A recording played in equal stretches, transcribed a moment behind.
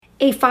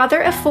A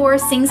father of four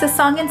sings a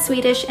song in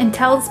Swedish and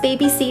tells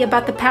Baby C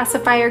about the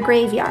pacifier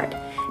graveyard.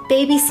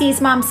 Baby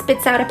C's mom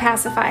spits out a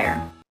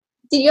pacifier.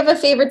 Do you have a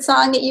favorite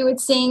song that you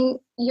would sing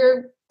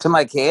to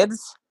my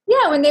kids?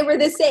 Yeah, when they were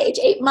this age,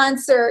 8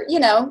 months or,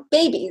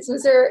 babies.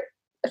 Was there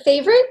a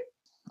favorite?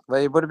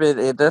 Well, it would be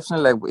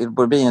it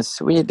would be in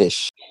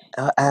Swedish.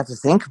 I have to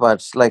think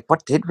about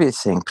what did we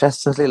sing?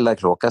 Prästens lilla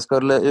kråka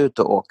skulle ut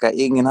och åka.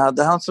 Ingen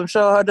hade han som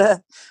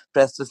körde.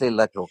 Prästens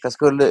lilla kråka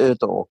skulle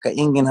ut och åka.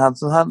 Ingen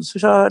hade han som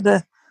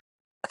körde.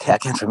 Okay, I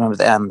can't remember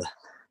the end.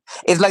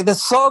 It's like the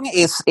song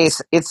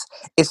it's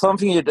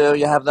something you do.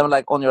 You have them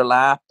on your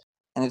lap,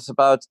 and it's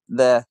about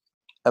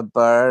a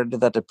bird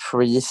that a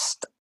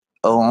priest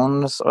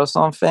owns or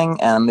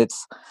something, and it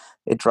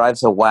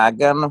drives a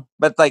wagon.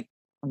 But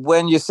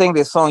when you sing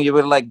this song, you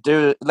will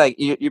do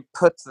you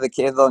put the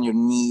kid on your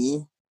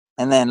knee,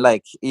 and then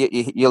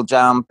you'll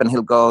jump, and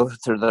he'll go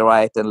to the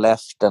right and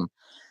left, and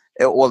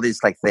all these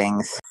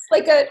things.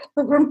 Like a.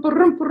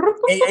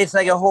 It's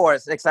like a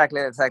horse, exactly.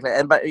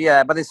 And but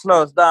it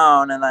slows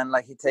down, and then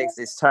he takes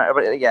this turn.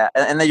 But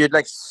and then you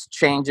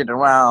change it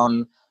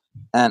around,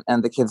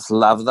 and the kids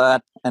love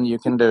that, and you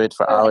can do it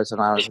for hours and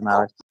hours and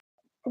hours.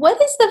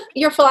 What is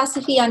your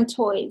philosophy on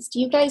toys?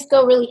 Do you guys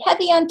go really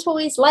heavy on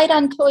toys, light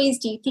on toys?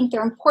 Do you think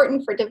they're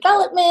important for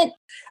development?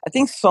 I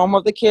think some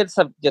of the kids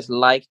have just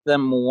liked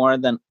them more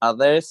than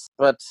others.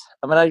 But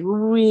I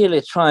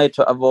really try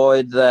to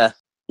avoid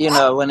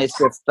when it's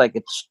just a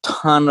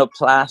ton of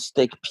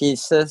plastic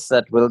pieces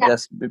that will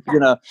just,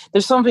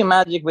 there's something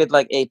magic with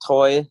a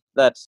toy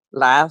that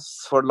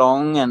lasts for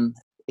long and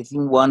it's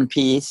in one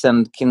piece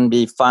and can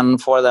be fun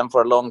for them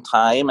for a long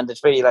time. And there's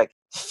very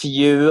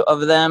few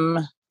of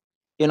them.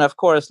 Of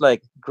course,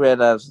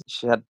 Greta,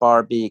 she had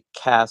Barbie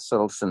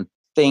castles and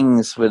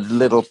things with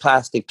little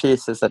plastic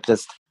pieces that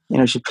just,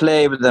 she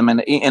play with them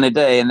in a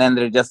day, and then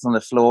they're just on the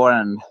floor,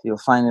 and you'll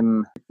find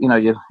them,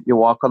 you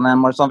walk on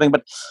them or something.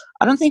 But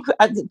I don't think,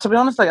 to be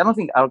honest, I don't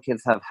think our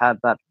kids have had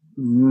that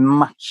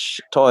much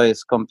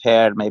toys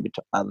compared maybe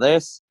to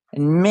others.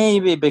 And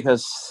maybe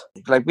because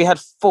we had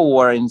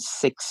 4 in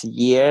 6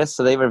 years,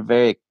 so they were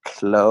very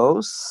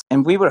close,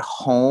 and we were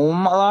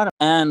home a lot,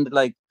 and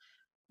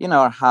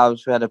our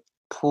house, we had a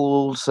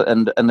pools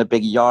and a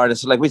big yard.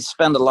 So we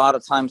spend a lot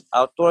of time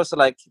outdoors.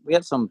 So we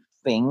had some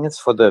things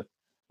for the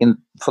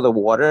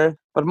water,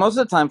 but most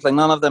of the time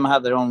none of them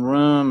had their own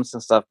rooms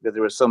and stuff because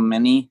there were so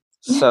many.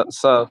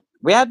 So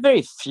we had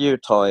very few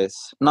toys,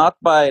 not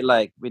by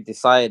we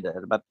decided,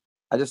 but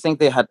I just think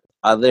they had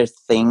other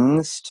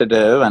things to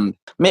do, and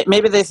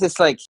maybe this is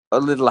a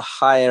little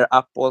higher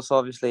up also,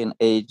 obviously, in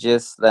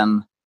ages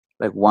than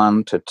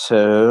 1 to 2.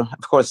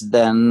 Of course,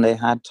 then they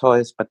had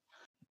toys, but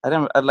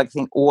I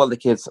think all the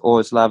kids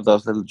always love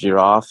those little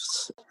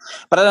giraffes.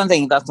 But I don't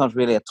think that's not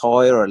really a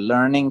toy or a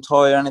learning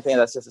toy or anything.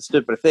 That's just a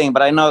stupid thing.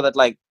 But I know that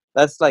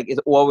that's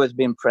it's always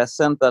been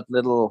present, that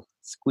little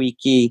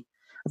squeaky.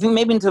 I think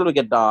maybe until we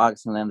get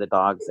dogs, and then the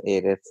dogs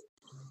ate it.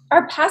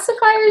 Are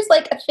pacifiers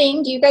a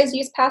thing? Do you guys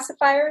use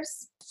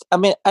pacifiers?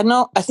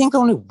 I think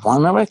only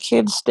one of our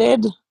kids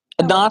did.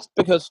 Oh. Not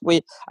because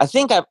we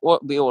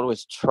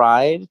always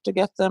tried to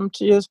get them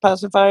to use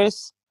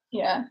pacifiers.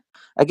 Yeah.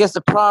 I guess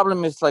the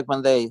problem is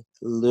when they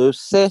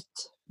lose it,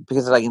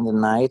 because in the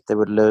night they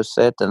would lose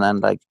it, and then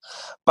but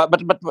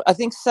I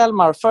think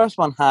Selma, our first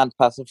one, had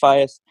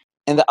pacifiers,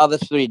 and the other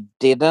 3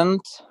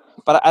 didn't.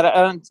 But I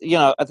don't,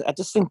 I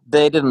just think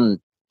they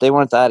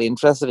weren't that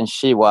interested, and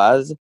she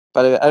was.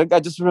 But I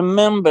just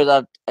remember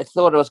that I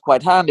thought it was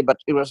quite handy, but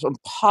it was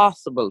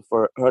impossible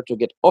for her to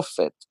get off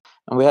it,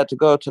 and we had to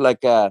go to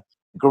a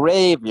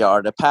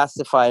graveyard, a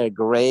pacifier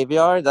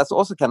graveyard. That's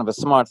also kind of a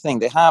smart thing.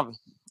 They have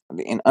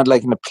in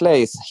a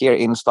place here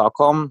in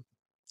Stockholm,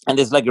 and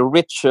it's a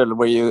ritual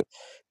where you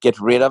get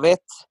rid of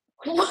it.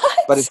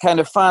 What? But it's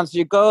kind of fun. So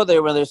you go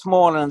there when they're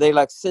small, and they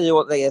see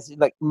what they see,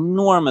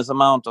 enormous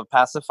amount of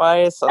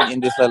pacifiers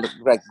in this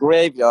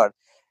graveyard,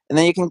 and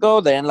then you can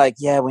go there and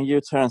when you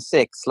turn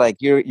 6,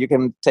 you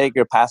can take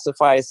your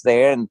pacifiers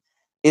there, and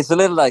it's a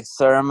little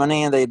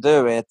ceremony, and they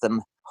do it,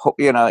 and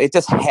it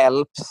just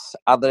helps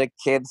other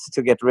kids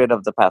to get rid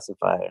of the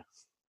pacifier.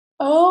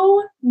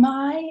 Oh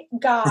my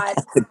God.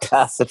 The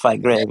pacifier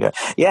graveyard.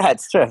 Yeah,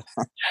 it's true.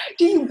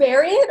 Do you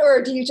bury it,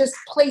 or do you just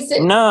place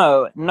it?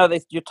 No,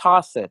 you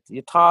toss it.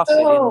 You toss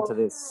it into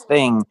this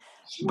thing.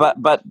 But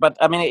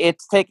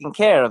it's taken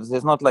care of.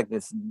 It's not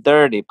this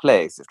dirty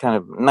place. It's kind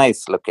of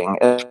nice looking.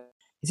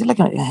 Is it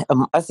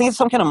I think it's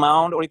some kind of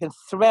mound, or you can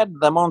thread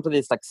them onto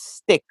these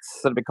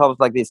sticks, so it becomes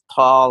these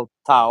tall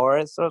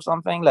towers or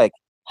something.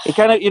 It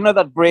kind of,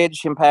 that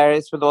bridge in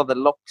Paris with all the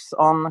locks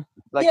on,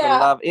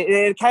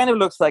 it kind of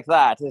looks like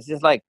that. It's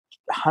just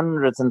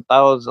hundreds and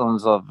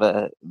thousands of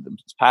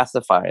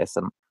pacifiers,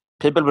 and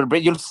people will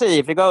you'll see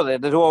if you go there,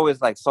 there's always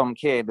some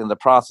kid in the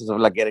process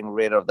of getting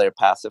rid of their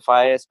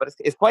pacifiers, but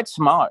it's quite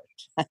smart.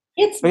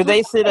 Because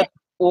they see that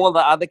all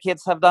the other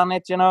kids have done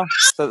it,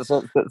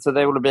 so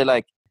they will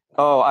be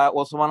oh, I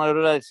also want to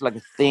do that. It's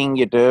a thing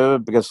you do,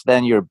 because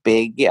then you're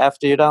big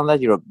after you've done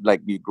that. You're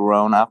you're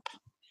grown up.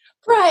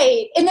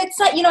 Right. And it's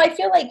not, I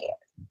feel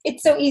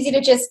it's so easy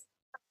to just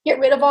get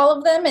rid of all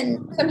of them,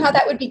 and somehow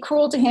that would be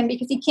cruel to him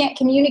because he can't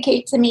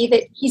communicate to me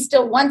that he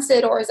still wants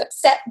it or is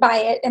upset by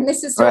it. And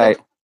this is sort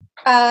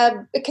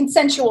of a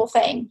consensual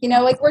thing,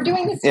 like we're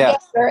doing this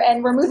together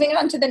and we're moving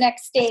on to the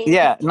next stage.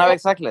 Yeah, no,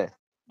 exactly.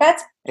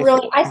 That's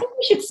brilliant. I think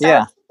we should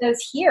start those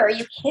here. Are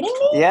you kidding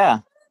me? Yeah.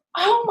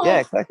 Oh my. Yeah,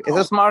 exactly. It's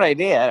a smart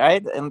idea,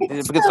 right? And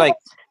because like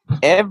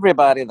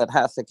everybody that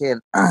has a kid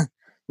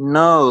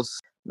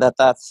knows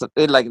that's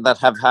like that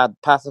have had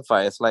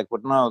pacifiers like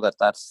would know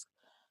that's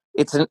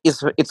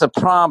it's a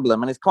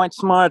problem, and it's quite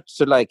smart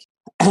to like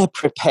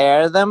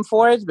prepare them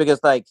for it, because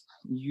like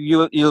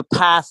you'll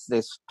pass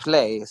this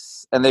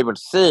place and they will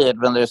see it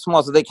when they're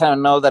small, so they kind of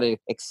know that it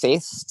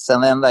exists,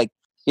 and then like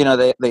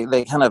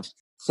they kind of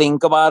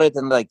think about it,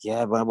 and like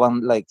but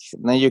one like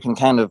then you can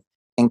kind of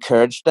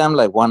encourage them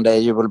like one day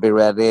you will be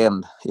ready,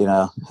 and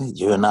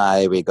you and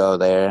I, we go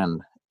there,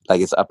 and like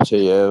it's up to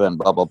you, and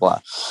blah blah blah.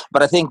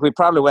 But I think we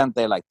probably went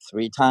there like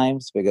 3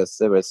 times, because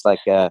there was like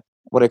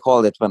what do you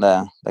call it when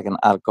like an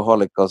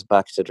alcoholic goes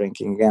back to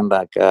drinking again,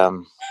 like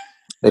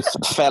they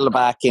fell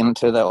back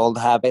into the old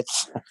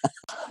habits.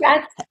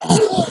 That's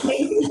the most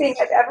amazing thing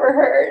I've ever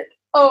heard.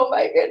 Oh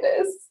my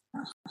goodness.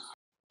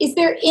 Is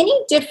there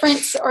any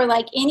difference or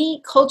like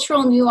any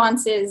cultural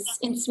nuances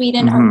in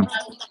Sweden around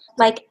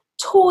like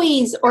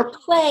toys or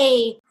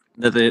play?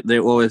 That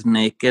they're always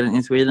naked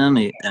in Sweden,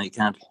 and you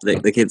can't.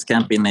 The kids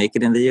can't be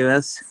naked in the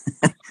US.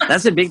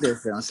 That's a big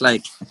difference.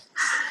 Like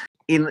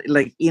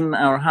in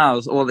our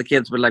house, all the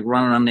kids would like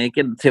run around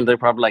naked until they're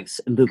probably like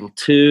a little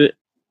too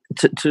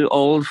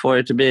old for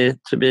it to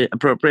be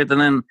appropriate,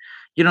 and then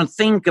you don't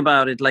think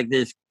about it like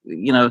this.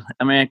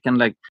 American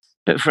like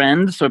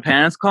friends or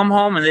parents come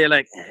home and they're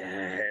like,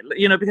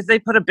 because they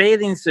put a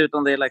bathing suit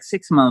on their like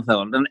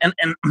 6-month-old, and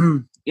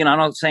I'm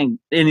not saying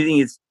anything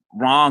is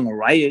wrong or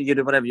right. You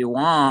do whatever you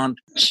want.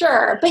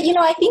 Sure. But,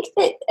 I think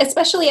that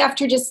especially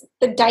after just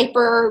the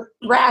diaper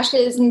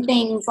rashes and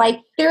things,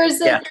 like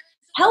there's a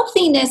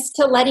healthiness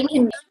to letting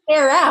him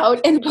air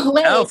out and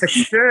play. Oh, for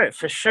sure.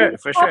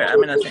 I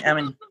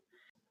mean,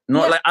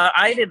 like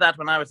I did that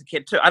when I was a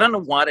kid too. I don't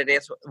know what it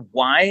is,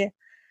 why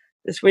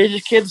the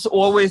Swedish kids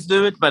always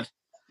do it, but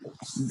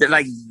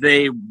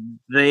they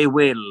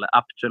will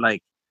up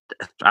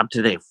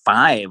to day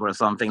 5 or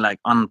something, like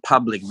on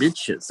public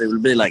beaches it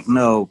will be like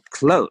no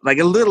clothes, like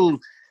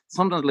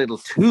sometimes a little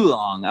too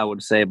long, I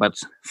would say, but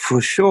for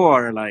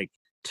sure like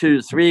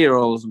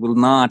 2-3-year-olds will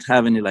not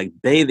have any like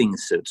bathing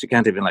suits. You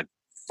can't even like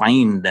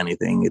find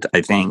anything,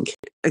 I think.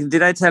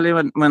 Did I tell you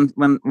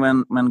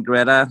when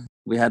Greta,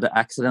 we had an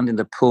accident in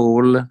the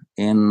pool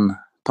in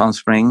Palm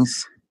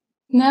Springs?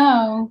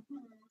 No.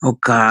 Oh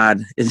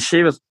God. And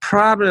she was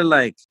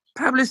probably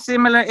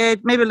similar age,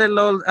 maybe a little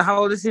old. How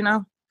old is she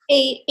now?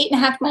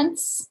 8.5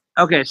 months.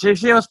 Okay,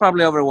 she was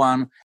probably over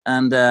 1,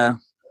 and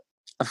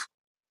of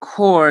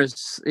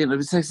course, it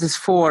was like this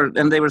 4,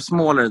 and they were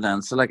smaller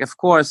then. So like, of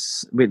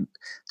course, with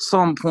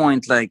some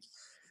point, like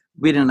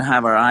we didn't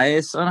have our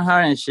eyes on her,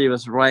 and she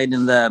was right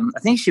in the. I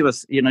think she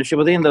was, she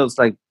was in those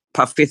like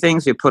puffy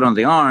things you put on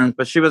the arms,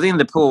 but she was in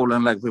the pool,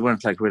 and like we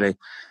weren't like really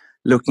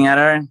looking at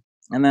her.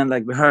 And then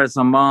like we heard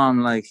some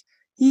mom like,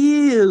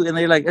 "Ew," and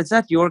they're like, "Is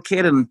that your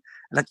kid?" And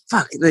like,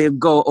 fuck, they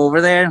go over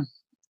there.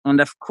 And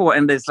of course,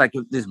 and there's like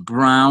this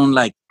brown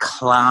like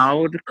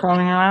cloud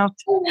coming out.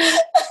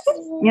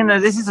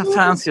 This is a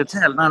fancy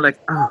hotel. And I'm like,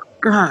 oh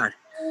God.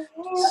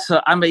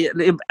 So I mean,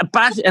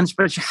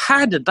 but she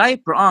had a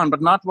diaper on, but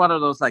not one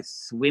of those like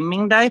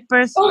swimming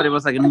diapers, but it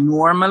was like a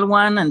normal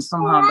one, and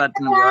somehow that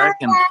didn't work.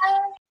 And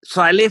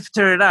so I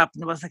lifted it up,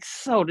 and it was like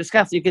so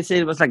disgusting. You could see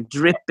it was like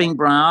dripping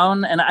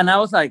brown, and I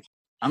was like,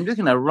 I'm just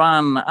gonna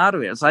run out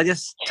of here. So I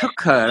just took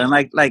her and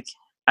like.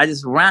 I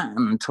just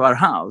ran to our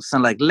house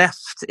and like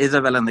left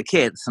Isabel and the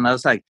kids, and I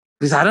was like,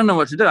 because I don't know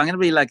what to do. I'm gonna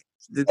be like,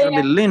 it's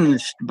gonna be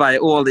lynched by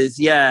all these,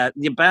 you're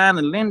banned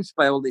and lynched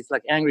by all these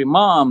like angry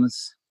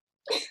moms.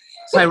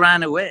 So I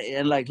ran away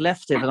and like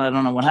left it, and I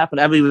don't know what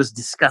happened. I mean, it was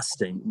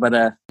disgusting, but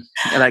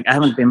like I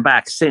haven't been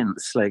back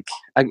since. Like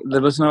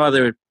there was no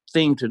other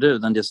thing to do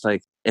than just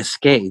like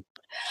escape.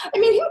 I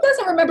mean, who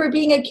doesn't remember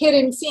being a kid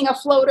and seeing a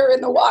floater in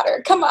the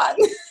water? Come on.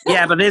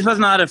 Yeah, but this was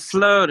not a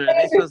floater.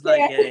 This was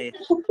like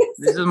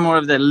this is more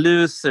of the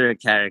loser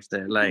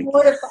character. Like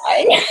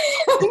mortifying.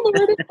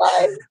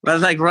 Mortifying. But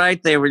like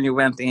right there when you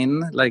went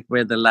in, like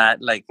where the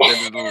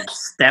the little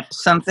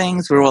steps and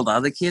things where all the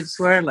other kids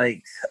were,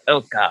 like,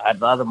 oh God,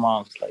 the other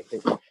moms, like,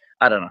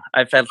 I don't know.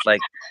 I felt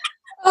like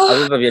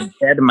I will be a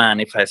dead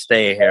man if I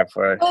stay here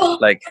for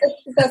like.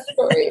 That's the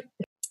story.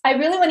 I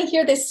really want to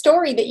hear this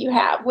story that you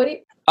have.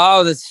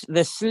 Oh,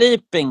 the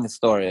sleeping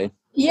story.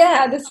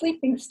 Yeah, the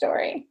sleeping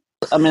story.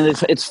 I mean,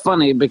 it's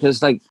funny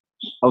because like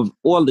of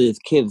all these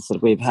kids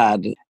that we've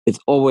had, it's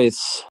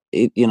always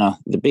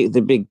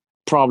the big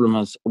problem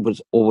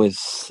was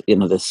always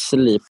the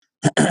sleep.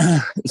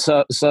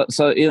 so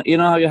how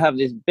you have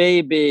this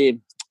baby,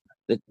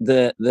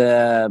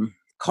 the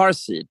car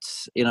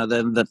seats,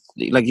 then that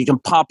like you can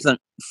pop them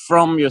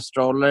from your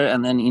stroller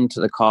and then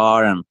into the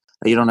car, and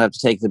You don't have to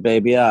take the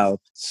baby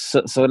out.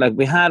 So like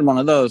we had one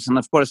of those, and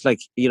of course, like,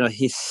 you know,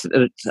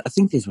 I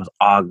think this was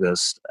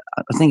August.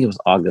 I think it was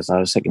August,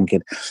 our second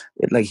kid.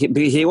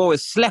 He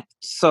always slept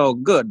so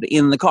good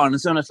in the car, and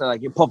as soon as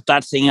like you popped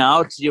that thing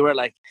out, you were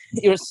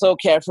so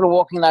careful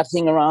walking that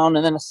thing around,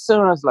 and then as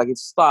soon as like it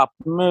stopped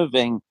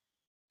moving,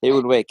 he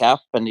would wake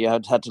up, and you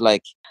had to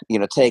like, you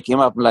know, take him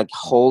up and like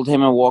hold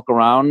him and walk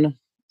around.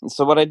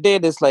 So what I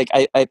did is like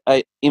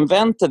I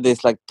invented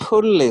this like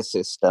pulley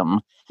system.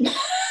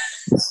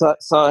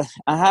 So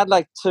I had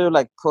like 2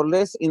 like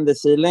pulleys in the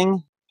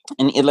ceiling,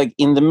 and like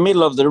in the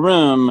middle of the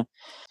room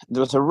there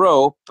was a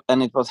rope,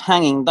 and it was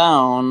hanging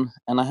down,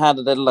 and I had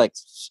a little like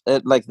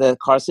the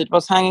car seat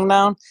was hanging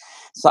down,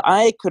 so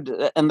I could,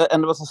 and there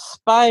was a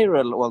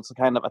spiral also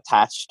kind of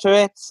attached to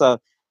it. So,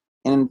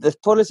 and the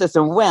pulley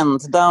system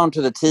went down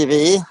to the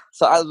TV.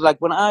 So I like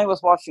when I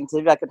was watching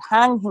TV, I could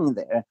hang him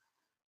there,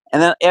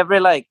 and then every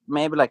like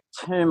maybe like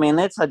 2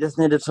 minutes, I just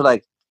needed to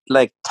like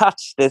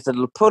touch this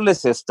little pulley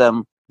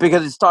system,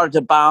 because it started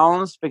to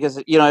bounce,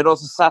 because, you know, it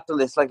also sat on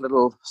this like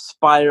little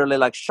spirally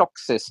like shock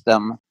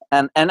system,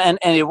 and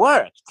it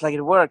worked. Like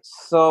it worked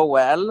so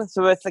well.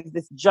 So it's like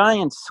this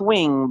giant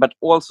swing, but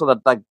also that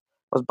like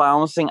was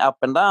bouncing up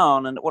and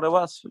down. And what it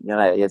was, you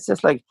know, it's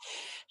just like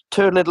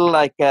 2 little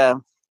like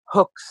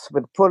hooks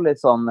with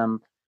pulleys on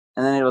them,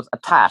 and then it was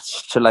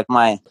attached to like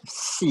my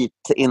seat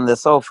in the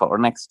sofa or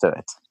next to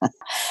it.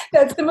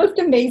 That's the most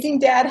amazing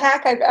dad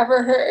hack I've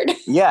ever heard.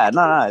 Yeah,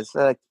 no, it's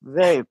like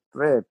very,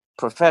 very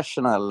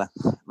professional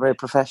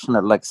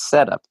like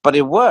setup, but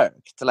it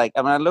worked. Like,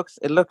 I mean,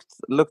 it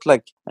looked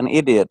like an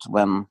idiot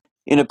when,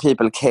 you know,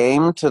 people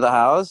came to the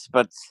house,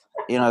 but,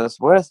 you know, it's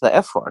worth the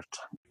effort.